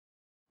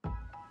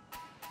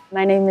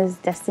My name is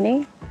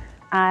Destiny.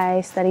 I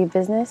study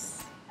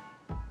business.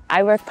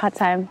 I work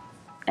part-time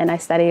and I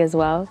study as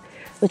well,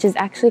 which is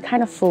actually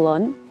kind of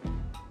full-on.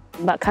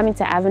 But coming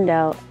to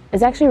Avondale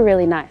is actually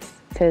really nice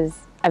because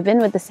I've been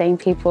with the same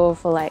people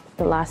for like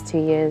the last 2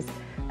 years.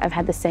 I've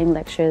had the same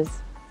lecturers.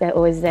 They're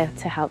always there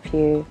to help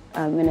you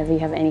whenever you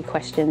have any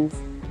questions.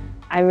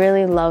 I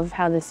really love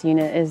how this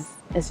unit is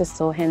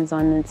just all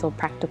hands-on and it's all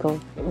practical,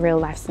 real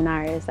life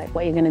scenarios, like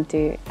what you're going to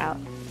do out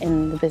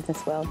in the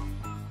business world.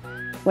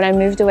 When I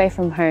moved away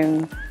from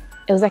home,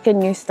 it was like a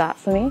new start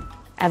for me.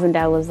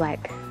 Avondale was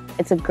like,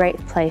 it's a great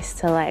place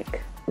to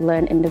like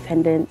learn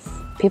independence.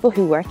 People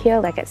who work here,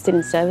 like at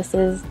student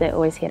services, they're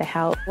always here to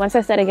help. Once I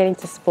started getting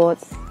to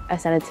sports, I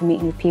started to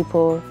meet new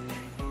people.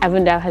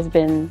 Avondale has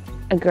been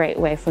a great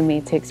way for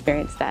me to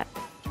experience that.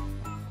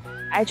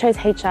 I chose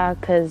HR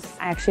because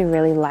I actually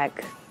really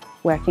like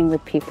working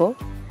with people.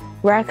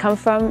 Where I come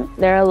from,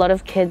 there are a lot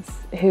of kids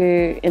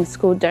who in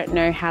school don't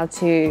know how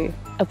to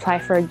apply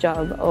for a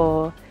job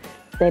or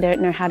they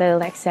don't know how to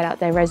like set out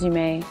their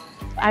resume.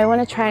 I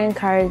want to try and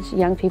encourage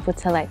young people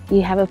to like,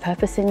 you have a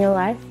purpose in your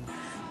life.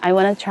 I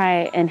want to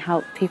try and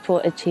help people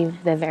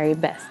achieve their very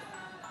best.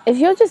 If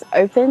you're just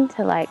open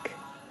to like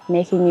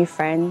making new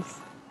friends,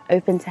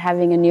 open to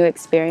having a new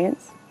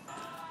experience,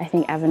 I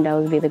think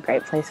Avondale would be the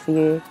great place for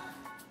you.